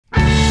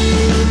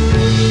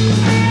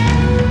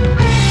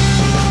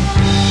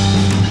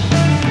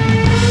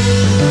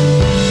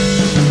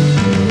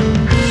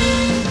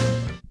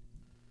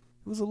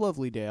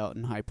lovely day out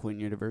in High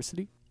Point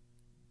University.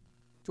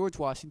 George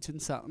Washington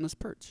sat on his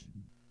perch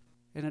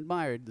and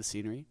admired the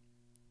scenery,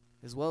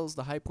 as well as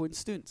the High Point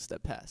students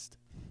that passed.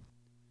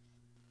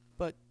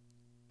 But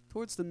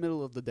towards the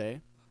middle of the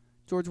day,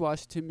 George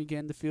Washington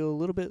began to feel a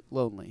little bit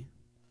lonely.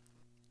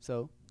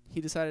 So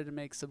he decided to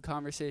make some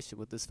conversation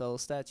with his fellow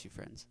statue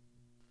friends.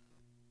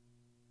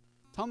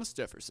 "Thomas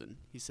Jefferson,"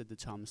 he said to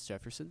Thomas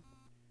Jefferson,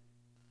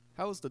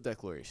 "how is the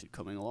Declaration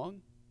coming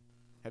along?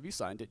 Have you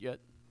signed it yet?"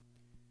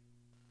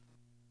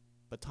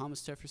 But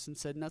Thomas Jefferson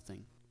said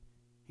nothing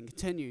and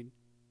continued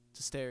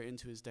to stare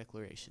into his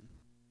declaration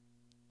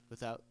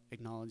without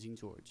acknowledging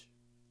George.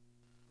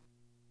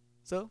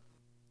 So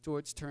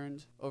George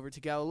turned over to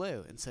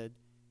Galileo and said,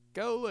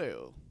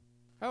 "Galileo,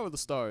 how are the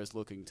stars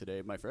looking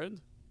today, my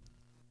friend?"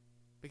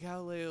 But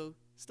Galileo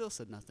still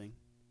said nothing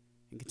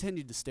and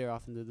continued to stare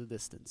off into the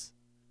distance.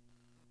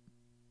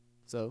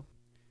 So,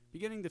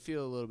 beginning to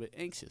feel a little bit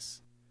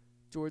anxious,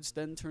 George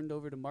then turned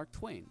over to Mark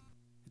Twain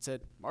and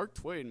said, "Mark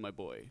Twain, my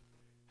boy,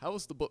 how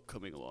is the book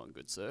coming along,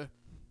 good sir?"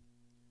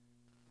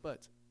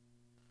 But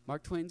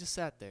Mark Twain just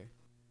sat there,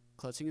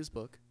 clutching his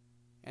book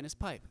and his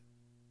pipe,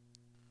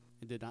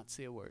 and did not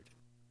say a word.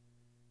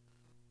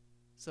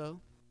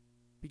 So,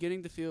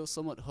 beginning to feel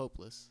somewhat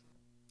hopeless,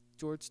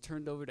 George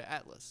turned over to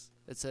Atlas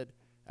and said,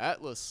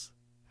 "Atlas,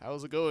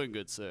 how's it going,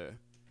 good sir?"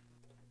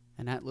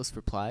 And Atlas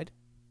replied,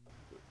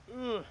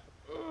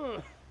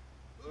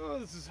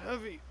 This is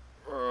heavy.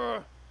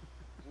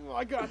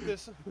 I got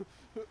this.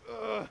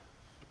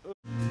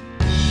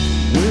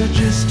 We're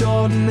just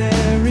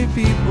ordinary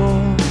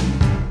people,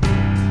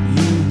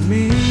 you and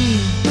me.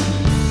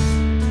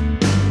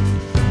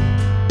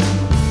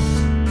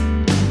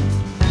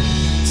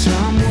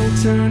 Time will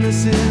turn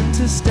us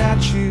into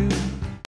statues.